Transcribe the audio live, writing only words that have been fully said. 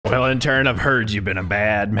Well, in turn, I've heard you've been a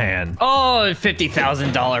bad man. Oh,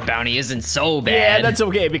 $50,000 bounty isn't so bad. Yeah, that's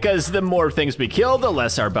okay, because the more things we kill, the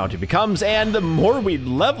less our bounty becomes, and the more we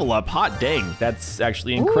level up. Hot dang, that's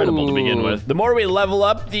actually incredible to begin with. The more we level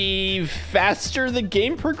up, the faster the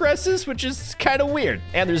game progresses, which is kind of weird.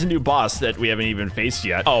 And there's a new boss that we haven't even faced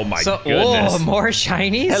yet. Oh my goodness. Oh, more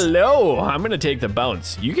shinies? Hello, I'm gonna take the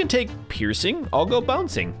bounce. You can take piercing, I'll go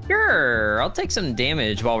bouncing. Sure, I'll take some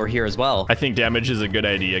damage while we're here as well. I think damage is a good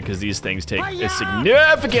idea because these things take a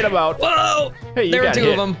significant amount. Whoa, hey, you there were got two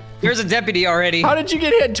hit. of them. There's a deputy already. How did you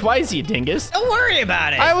get hit twice, you dingus? Don't worry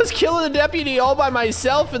about it. I was killing the deputy all by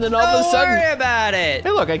myself, and then all of a sudden... Don't worry about it.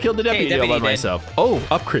 Hey, look, I killed the deputy all by myself. Oh,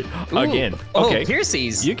 upgrade. Again. Okay. Oh,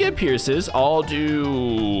 pierces. You get pierces. I'll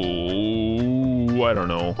do... I don't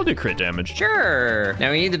know. I'll do crit damage. Sure.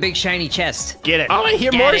 Now we need the big shiny chest. Get it. Oh, I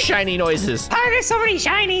hear more shiny noises. Oh, there's so many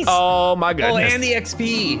shinies. Oh, my goodness. Oh, and the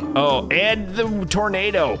XP. Oh, and the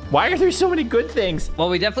tornado. Why are there so many good things? Well,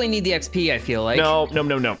 we definitely need the XP, I feel like. No.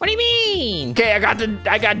 What do you mean? Okay, I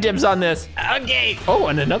got dibs on this. Okay. Oh,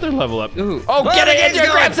 and another level up. Ooh. Oh, get it in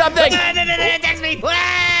there, grab something. Text me.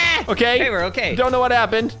 Okay. Hey, we're okay. Don't know what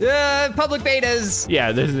happened. Public betas.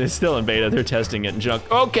 Yeah, they're still in beta. They're testing it and junk.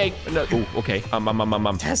 Okay. No, ooh, okay.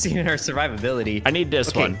 Testing our survivability. I need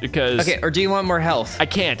this one because... Okay, or do you want more health? I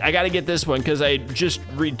can't. I gotta get this one because I just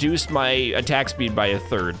reduced my attack speed by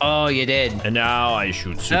 1/3. Oh, you did. And now I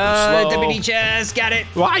shoot super slow. Deputy chest, got it.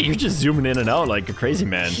 Why? You're just zooming in and out like a crazy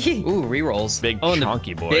man. Ooh, rerolls. Big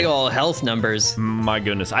chonky boy. Big old health numbers. My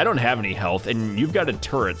goodness, I don't have any health, and you've got a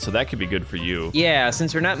turret, so that could be good for you. Yeah,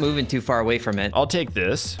 since we're not moving too far away from it. I'll take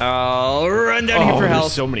this. I'll run down here for there's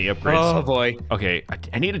health. so many upgrades. Oh, boy. Okay,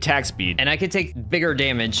 I need attack speed. And I can take bigger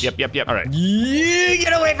damage. Yep. All right. Yeah,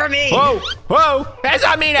 get away from me! Whoa! That's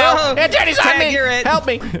on me now! Daddy's on me! It. Help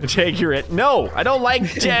me! Take your it. No, I don't like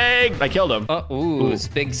tag. I killed him. Ooh, it's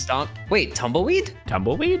big stomp. Wait, tumbleweed?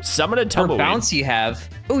 Tumbleweed? Summon a tumbleweed. Or bounce you have.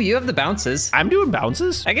 Ooh, you have the bounces. I'm doing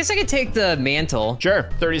bounces? I guess I could take the mantle. Sure,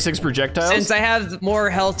 36 projectiles. Since I have more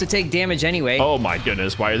health to take damage anyway. Oh my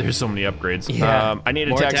goodness, why are there so many upgrades? Yeah. I need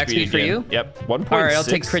more attack speed for you? Yep, 1.6. All right, I'll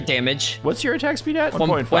take crit damage. What's your attack speed at?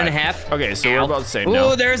 1.5. 1.5. Okay, so we're about the same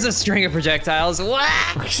now. Ooh, there's a string of projectiles. What?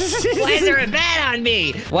 Why is there a bat on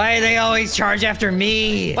me? Why do they always charge after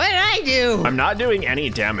me? What did I do? I'm not doing any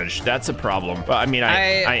damage. That's a problem. Well, I mean,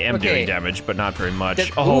 I am doing damage, but not very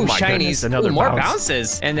much. Oh my goodness, another more bounce.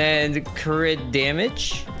 Bounces. And then crit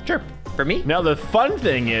damage. Sure. For me? Now, the fun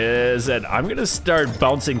thing is that I'm going to start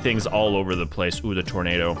bouncing things all over the place. Ooh, the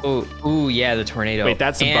tornado. Ooh, yeah, the tornado. Wait,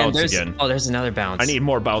 that's a bounce again. Oh, there's another bounce. I need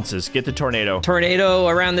more bounces. Get the tornado. Tornado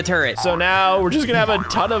around the turret. So now we're just going to have a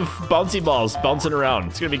ton of bouncy balls bouncing around.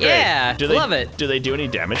 It's going to be great. Yeah, love it. Do they do any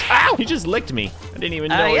damage? Ow! He just licked me. I didn't even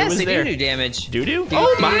know he was there. Yes, they do damage. Do?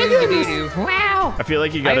 Oh, my goodness. Wow. I feel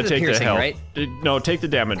like you got to take the health. Right? No, take the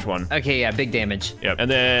damage one. Okay, yeah, big damage. Yep.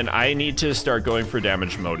 And then I need to start going for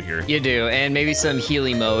damage mode here. You do, and maybe some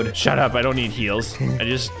healing mode. Shut up, I don't need heals. I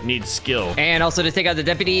just need skill. And also to take out the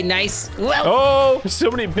deputy, nice. Whoa. Oh, so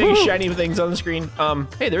many big shiny things on the screen.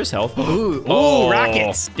 Hey, there's health. Ooh,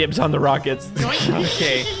 rockets. Dibs on the rockets.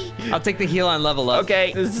 Okay, I'll take the heal on level up.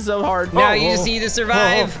 Okay, this is so hard. Now you just need to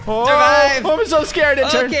survive. Survive. I'm so scared.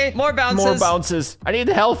 Okay, more bounces. More bounces. I need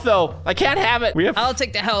the health though. I can't have it. I'll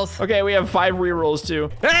take the health. Okay, we have 5 rerolls too.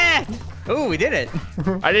 Ah! Ooh, we did it.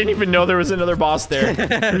 I didn't even know there was another boss there.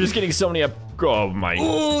 We're just getting so many Oh my.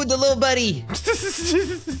 Ooh, the little buddy.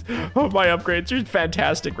 Oh, my upgrades are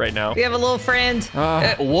fantastic right now. We have a little friend.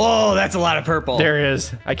 Whoa, that's a lot of purple. There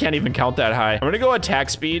is. I can't even count that high. I'm gonna go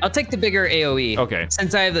attack speed. I'll take the bigger AoE. Okay.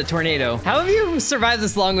 Since I have the tornado. How have you survived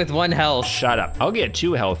this long with 1 health? Shut up. I'll get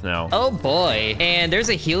 2 health now. Oh boy. And there's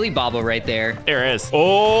a Healy bobble right there. There is.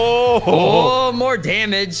 Oh, more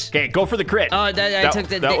damage. Okay, go for the crit. Oh, I took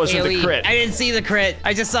the That wasn't AoE. the crit. I didn't see the crit.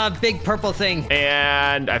 I just saw a big purple thing.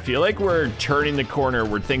 And I feel like we're turning the corner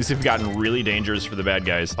where things have gotten really dangerous for the bad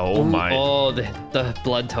guys. Oh my. Oh, the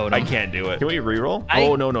blood totem. I can't do it. Can we reroll?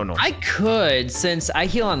 No. I could, since I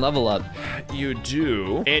heal on level up. You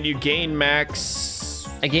do. And you gain max.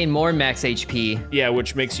 I gain more max HP. Yeah,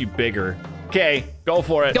 which makes you bigger. Okay, go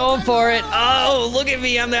for it. Going for it. Oh, look at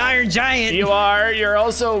me. I'm the Iron Giant. You are. You're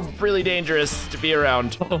also really dangerous to be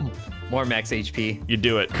around. More max HP. You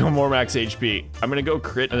do it. Go more max HP. I'm gonna go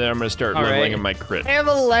crit, and then I'm gonna start leveling in my crit. I have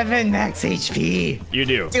 11 max HP. You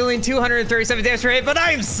do. Doing 237 damage per hit, but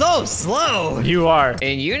I'm so slow. You are.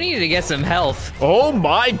 And you need to get some health. Oh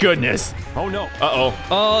my goodness. Oh no. Uh-oh.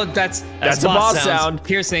 Oh, that's a boss sound.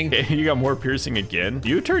 Piercing. You got more piercing again?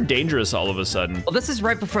 You turned dangerous all of a sudden. Well, this is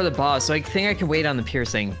right before the boss, so I think I can wait down the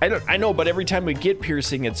piercing. I know, but every time we get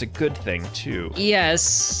piercing, it's a good thing too.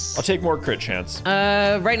 Yes. I'll take more crit chance.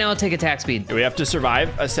 Right now I'll take attack speed. We have to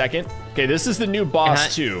survive a second. Okay, this is the new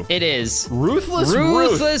boss too. It is.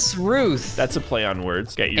 Ruthless Ruth. That's a play on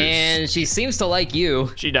words. Get yours. And she seems to like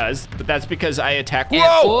you. She does, but that's because I attack.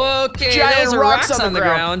 Whoa! Okay, giant those are rocks on the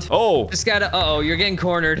ground. Oh. Just gotta, you're getting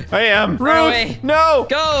cornered. I am. Run Ruth, away. no.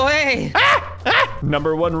 Go away.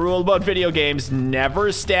 Number one rule about video games,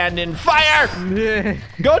 never stand in fire.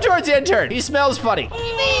 Go towards the intern. He smells funny. What do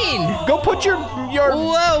you mean? Go put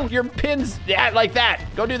your pins like that.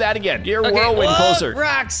 Go do that again. Your whirlwind closer.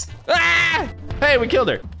 Rocks. Ah! Hey, we killed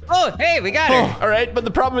her. Oh, hey, we got her. All right, but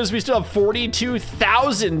the problem is we still have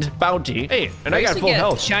 42,000 bounty. Hey, and I got full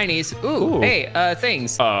health. Shinies. Ooh. Hey,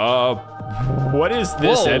 things. What is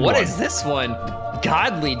this? Whoa, what is this one?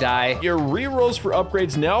 Godly die. Your rerolls for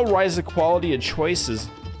upgrades now rise the quality of choices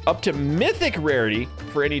up to mythic rarity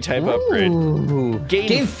for any type upgrade.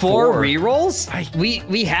 Gain 4 rerolls?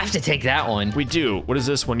 We have to take that one. We do. What is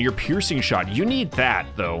this one? Your piercing shot. You need that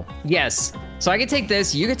though. Yes. So I can take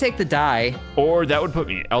this, you can take the die. Or that would put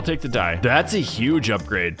me, I'll take the die. That's a huge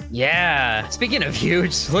upgrade. Yeah. Speaking of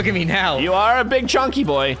huge, look at me now. You are a big chunky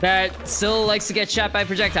boy. That still likes to get shot by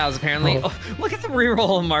projectiles apparently. Oh, look at the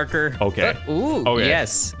reroll marker. Okay. Ooh, okay.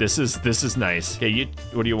 Yes. This is nice. Okay,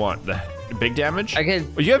 what do you want? The big damage? I could.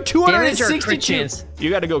 You have 262. Crit chance.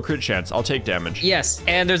 You gotta go crit chance. I'll take damage. Yes,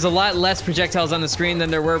 and there's a lot less projectiles on the screen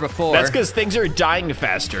than there were before. That's because things are dying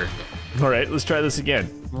faster. All right, let's try this again.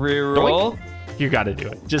 Reroll. You gotta do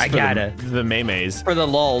it. Just for the maymays. For the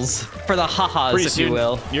lulls. For the ha-has, Pretty if soon, you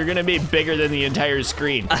will. You're gonna be bigger than the entire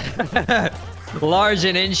screen. Large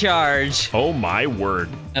and in charge. Oh my word.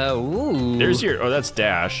 Ooh. There's your, that's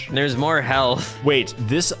dash. There's more health. Wait,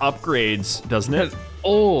 this upgrades, doesn't it?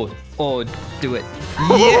 Oh, do it.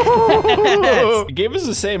 Yes. It gave us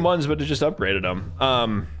the same ones, but it just upgraded them.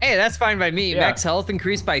 Hey, that's fine by me. Yeah. Max health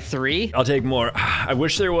increased by 3. I'll take more. I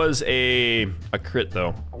wish there was a crit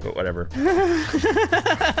though, but whatever.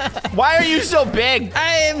 Why are you so big?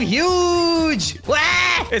 I am huge. Wah!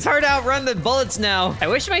 It's hard to outrun the bullets now. I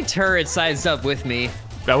wish my turret sized up with me.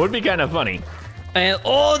 That would be kind of funny. And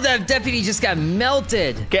the deputy just got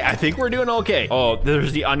melted. Okay, I think we're doing okay. Oh,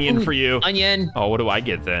 there's the onion for you. Onion. Oh, what do I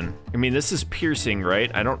get then? I mean, this is piercing,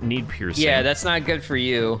 right? I don't need piercing. Yeah, that's not good for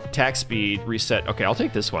you. Attack speed, reset. Okay, I'll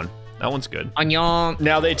take this one. That one's good. Onion.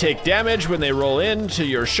 Now they take damage when they roll into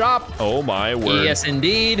your shop. Oh my word. Yes,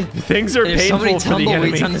 indeed. Things are painful for the enemy. There's so many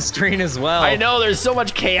tumbleweeds on the screen as well. I know, there's so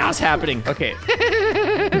much chaos happening. Okay.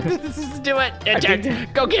 Do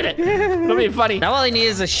it. Go get it. It'll be funny. Now all I need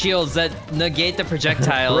is the shields that negate the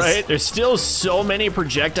projectiles. Right? There's still so many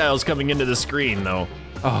projectiles coming into the screen though.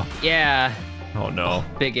 Oh. Yeah. Oh no.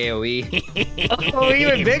 Big AoE.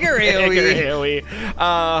 Even bigger AoE. Bigger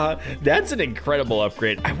AoE. That's an incredible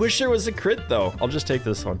upgrade. I wish there was a crit though. I'll just take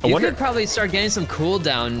this one. You could probably start getting some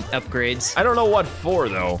cooldown upgrades. I don't know what for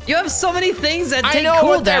though. You have so many things that take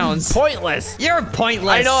cooldowns. cooldowns. Pointless. You're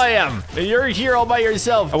pointless. I know I am. You're here all by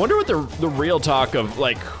yourself. I wonder what the real talk of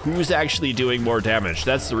like who's actually doing more damage.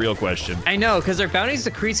 That's the real question. I know, because their bounty's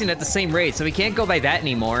decreasing at the same rate, so we can't go by that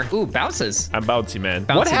anymore. Ooh, bounces. I'm bouncy, man.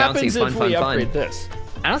 Bouncy, what happens bouncy, if fun, we fun, upgrade fun. this?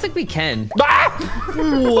 I don't think we can. Ah!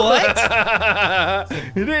 What?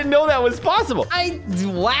 You didn't know that was possible.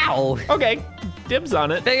 Wow. Okay, dibs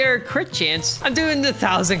on it. Bigger crit chance. I'm doing the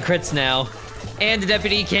 1,000 crits now. And the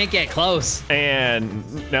deputy can't get close.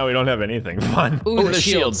 And now we don't have anything fun. Ooh, the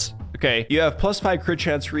shields. Okay, you have +5 crit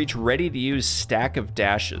chance reach, ready to use stack of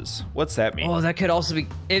dashes. What's that mean? Oh, that could also be,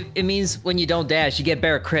 it means when you don't dash, you get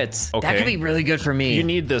better crits. Okay. That could be really good for me. You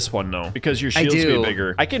need this one though, because your shields be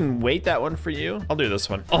bigger. I can wait that one for you. I'll do this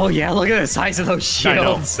one. Oh yeah, look at the size of those shields. I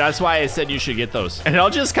know. That's why I said you should get those. And I'll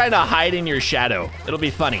just kind of hide in your shadow. It'll be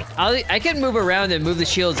funny. I can move around and move the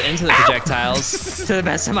shields into the projectiles to the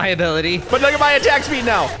best of my ability. But look at my attack speed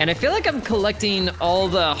now. And I feel like I'm collecting all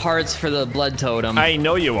the hearts for the blood totem. I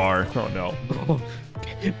know you are. Oh no.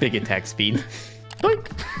 Big attack speed. Look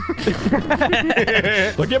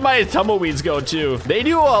at my tumbleweeds go too. They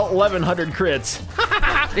do 1,100 crits.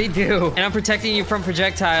 They do. And I'm protecting you from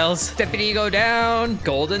projectiles. Deputy, go down.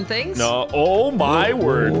 Golden things? No. Oh my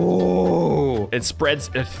word. Oh. It spreads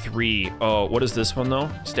a 3. Oh, what is this one though?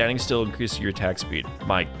 Standing still increases your attack speed.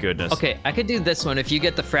 My goodness. Okay, I could do this one if you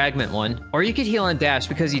get the fragment one. Or you could heal on dash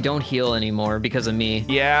because you don't heal anymore because of me.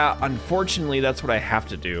 Yeah, unfortunately, that's what I have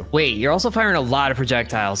to do. Wait, you're also firing a lot of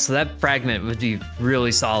projectiles, so that fragment would be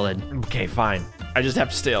really solid. Okay, fine. I just have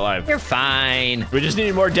to stay alive. You're fine. We just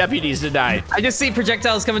need more deputies to die. I just see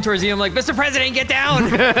projectiles coming towards you. I'm like, Mr. President, get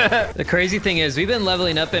down. The crazy thing is, we've been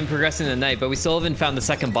leveling up and progressing the night, but we still haven't found the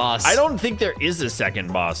second boss. I don't think there is a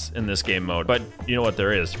second boss in this game mode, but you know what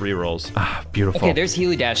there is? Rerolls. Ah, beautiful. Okay, there's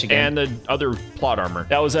Healy Dash again. And the other plot armor.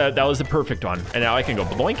 That was the perfect one. And now I can go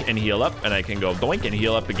boink and heal up, and I can go boink and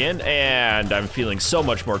heal up again, and I'm feeling so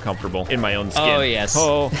much more comfortable in my own skin. Oh, yes.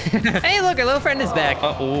 Oh. Hey, look, our little friend is back.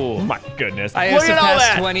 Oh my goodness. I have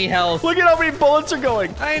surpassed 20 health. Look at how many bullets are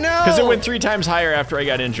going. I know. Because it went 3 times higher after I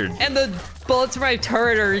got injured. And the bullets from my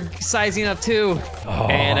turret are sizing up too. Oh.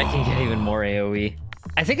 And I can get even more AoE.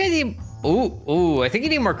 I think I need, I think you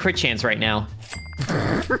need more crit chance right now.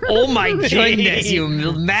 Oh my goodness, you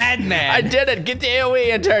madman. I did it. Get the AoE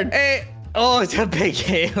intern. Hey. Oh, it's a big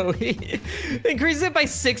AoE. Increase it by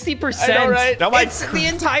 60%. I know, right? Now it's the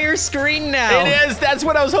entire screen now. It is. That's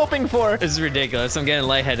what I was hoping for. This is ridiculous. I'm getting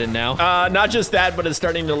lightheaded now. Not just that, but it's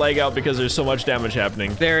starting to lag out because there's so much damage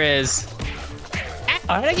happening. There is.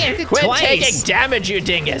 I get hit Quit twice. taking damage, you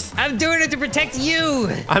dingus. I'm doing it to protect you.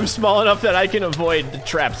 I'm small enough that I can avoid the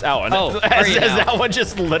traps. Ow. And as that one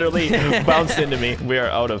just literally bounced into me. We are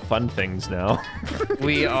out of fun things now.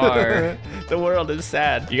 We are. The world is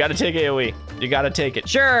sad. You got to take AoE. You got to take it.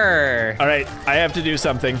 Sure. All right. I have to do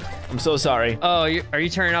something. I'm so sorry. Oh, are you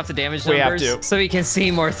turning off the damage numbers? We have to. So we can see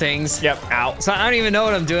more things. Yep. Ow. So I don't even know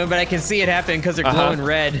what I'm doing, but I can see it happen because they're glowing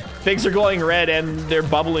red. Things are glowing red and they're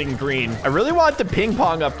bubbling green. I really want the ping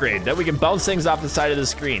pong upgrade that we can bounce things off the side of the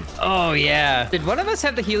screen. Oh, yeah. Did one of us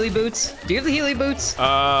have the Healy boots? Do you have the Healy boots? Yeah.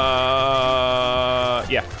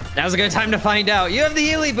 Now's a good time to find out. You have the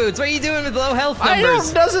Healy boots. What are you doing with low health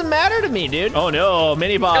numbers? It doesn't matter to me, dude. Oh, no.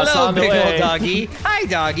 Mini boss on the way. Hello, big old doggy. Hi,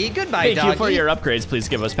 doggy. Goodbye, doggy. Thank you for your upgrades. Please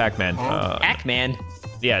give us Pac-Man. Pac-Man?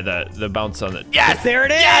 Yeah, the bounce on the... Yes, there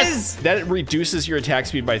it is! Yes! That reduces your attack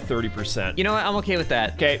speed by 30%. You know what? I'm okay with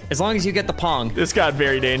that. Okay. As long as you get the pong. This got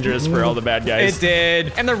very dangerous for all the bad guys. It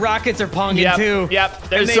did. And the rockets are ponging too. Yep.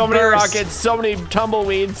 There's so many rockets, so many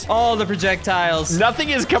tumbleweeds. All the projectiles.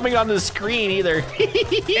 Nothing is coming on the screen either.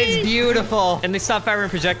 It's beautiful. And they stop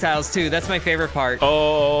firing projectiles too. That's my favorite part.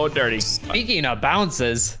 Oh, dirty. Speaking of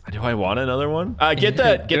bounces. Do I want another one? Get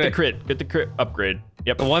the crit. Get the crit upgrade.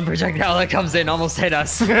 Yep. The one projectile that comes in almost hit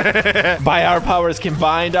us. By our powers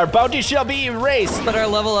combined, our bounty shall be erased. But our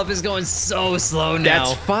level up is going so slow now.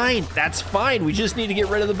 That's fine. That's fine. We just need to get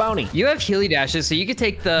rid of the bounty. You have Healy dashes, so you could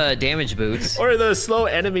take the damage boots. Or the slow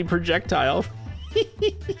enemy projectile.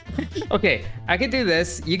 Okay, I could do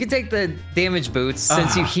this. You could take the damage boots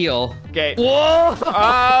since you heal. Okay.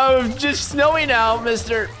 Whoa! Just snowy now,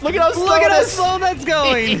 mister. Look at how slow that's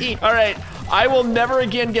going. All right. I will never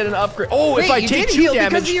again get an upgrade. Oh, wait, if I take 2 damage.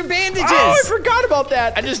 because of your bandages. Oh, I forgot about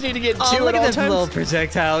that. I just need to get 2 at all times. Look at this little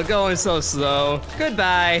projectile going so slow.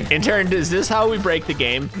 Goodbye. Intern, is this how we break the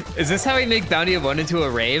game? Is this how we make Bounty of 1 into a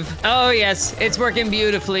rave? Oh, yes. It's working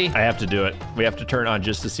beautifully. I have to do it. We have to turn on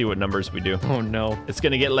just to see what numbers we do. Oh, no. It's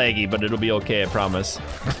going to get laggy, but it'll be okay, I promise.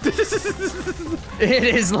 It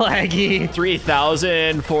is laggy.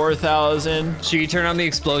 3,000, 4,000. Should you turn on the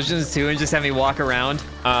explosions, too, and just have me walk around?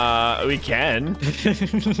 We can. I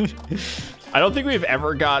don't think we've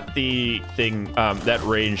ever got the thing that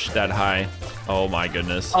range that high. Oh my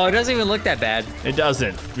goodness. Oh, it doesn't even look that bad. It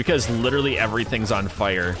doesn't, because literally everything's on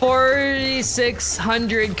fire.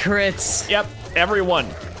 4,600 crits. Yep, everyone.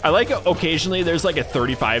 I like occasionally there's like a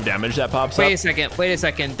 35 damage that pops up. Wait a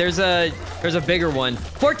second. There's a bigger one.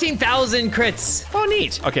 14,000 crits. Oh,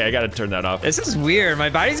 neat. Okay, I gotta turn that off. This is weird. My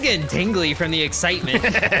body's getting tingly from the excitement.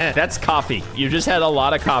 That's coffee. You just had a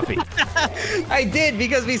lot of coffee. I did,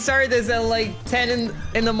 because we started this at like 10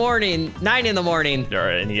 in the morning, 9 in the morning. Are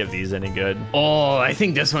any of these any good? Oh, I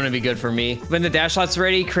think this one would be good for me. When the dash slot's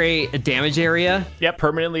ready, create a damage area. Yep,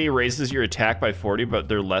 permanently raises your attack by 40, but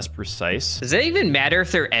they're less precise. Does it even matter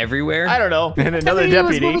if they're everywhere? I don't know. And another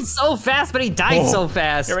deputy. He was moving so fast, but he died so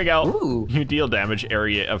fast. Here we go. Ooh. You deal damage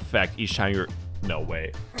area effect each time you're... No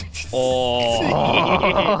way.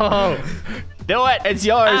 Oh. Do it. It's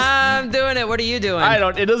yours. I'm doing it. What are you doing?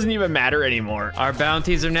 It doesn't even matter anymore. Our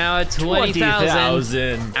bounties are now at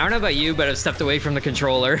 20,000. I don't know about you, but I've stepped away from the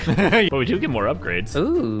controller. But we do get more upgrades.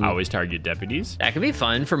 Ooh. Always target deputies. That could be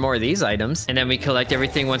fun for more of these items. And then we collect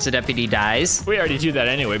everything once a deputy dies. We already do that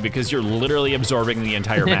anyway, because you're literally absorbing the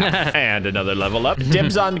entire map. And another level up.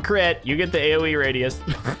 Dibs on crit. You get the AoE radius.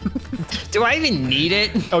 Do I even need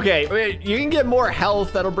it? Okay, you can get more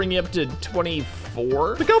health. That'll bring you up to 24.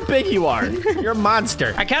 4? Look how big you are. You're a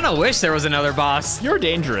monster. I kind of wish there was another boss. You're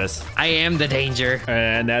dangerous. I am the danger.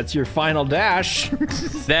 And that's your final dash.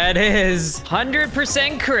 That is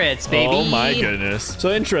 100% crits, baby. Oh my goodness.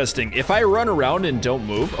 So interesting. If I run around and don't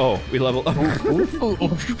move, oh, we level up.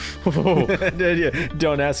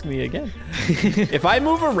 Don't ask me again. If I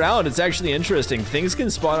move around, it's actually interesting. Things can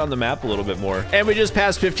spawn on the map a little bit more. And we just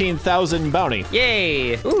passed 15,000 bounty.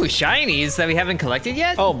 Yay. Ooh, shinies that we haven't collected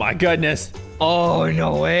yet? Oh my goodness. Oh,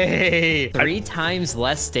 no way. 3 times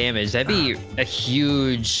less damage. That'd be a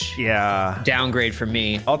huge downgrade for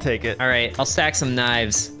me. I'll take it. All right, I'll stack some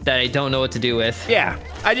knives that I don't know what to do with. Yeah,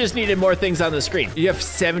 I just needed more things on the screen. You have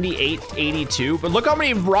 78, 82, but look how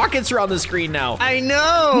many rockets are on the screen now. I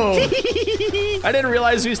know. I didn't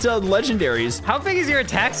realize we still had legendaries. How big is your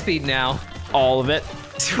attack speed now? All of it.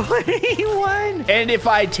 21. And if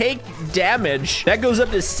I take damage, that goes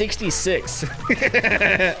up to 66.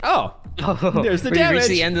 Oh. There's the damage. We reached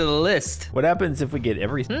the end of the list. What happens if we get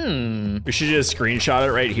everything? We should just screenshot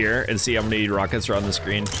it right here and see how many rockets are on the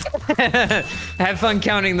screen. Have fun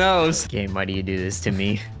counting those. Game, why do you do this to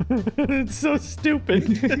me? It's so stupid.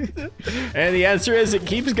 And the answer is it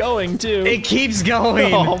keeps going too. It keeps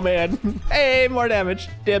going. Oh man. Hey, more damage.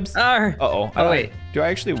 Dibs. Uh-oh. Oh wait. Do I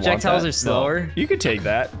actually want projectiles that? are slower? No. You could take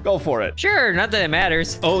that. Go for it. Sure, not that it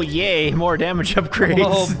matters. Oh, yay. More damage upgrades.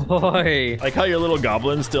 Oh, boy. Like how your little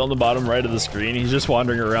goblin's still on the bottom right of the screen. He's just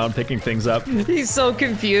wandering around picking things up. He's so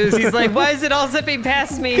confused. He's like, why is it all zipping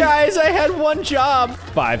past me? Guys, I had one job.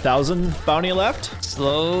 5,000 bounty left.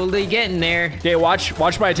 Slowly getting there. Okay,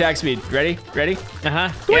 watch my attack speed. Ready? Ready? Uh-huh.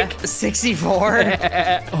 Yeah. 64.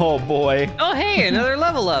 Oh, boy. Oh, hey, another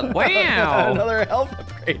level up. Wow. Another health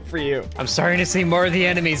upgrade for you. I'm starting to see more of the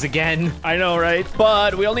enemies again. I know, right?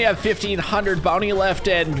 But we only have 1,500 bounty left,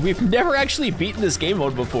 and we've never actually beaten this game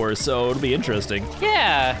mode before, so it'll be interesting.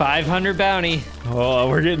 Yeah, 500 bounty. Oh,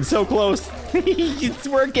 we're getting so close. It's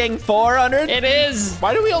working. 400? It is.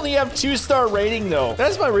 Why do we only have 2-star rating, though?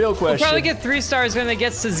 That's my real question. We'll probably get 3 stars when it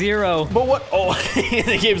gets to 0. But what? Oh,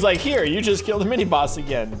 the game's like, here, you just killed the mini boss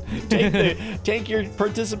again. Take your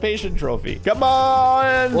participation trophy. Come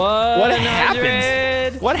on. What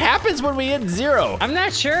happens? What happens when we hit 0? I'm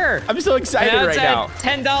not sure. I'm so excited right now.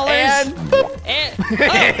 $10. And boop. And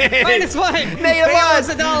 -1.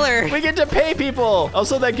 -1. $1. We get to pay people.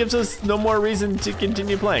 Also, that gives us no more reason to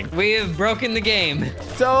continue playing. We have broken the game.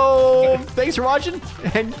 So, thanks for watching,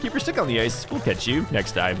 and keep your stick on the ice. We'll catch you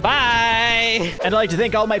next time. Bye. And I'd like to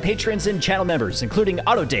thank all my patrons and channel members, including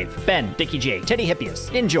Auto Dave, Ben, Dickie J, Teddy Hippias,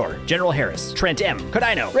 Injor, General Harris, Trent M,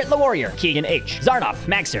 Kodino, Rit La Warrior, Keegan H, Zarnoff,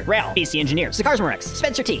 Maxer, Ral, BC Engineer, Sakarsmorex,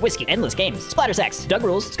 Spencer T, Whiskey, Endless Games, Splattersex, Doug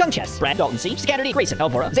Rules, Skunk Chess, Brad Dalton C, Scatter D, Grayson,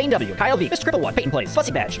 Elvora, Zane W, Kyle V, Mr. Cripple One, Peyton Plays,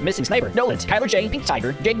 Fussy Badge, Missing Sniper, Nolan, Kyler J, Pink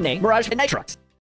Tiger, Jaden A, Mirage, and Nitrox.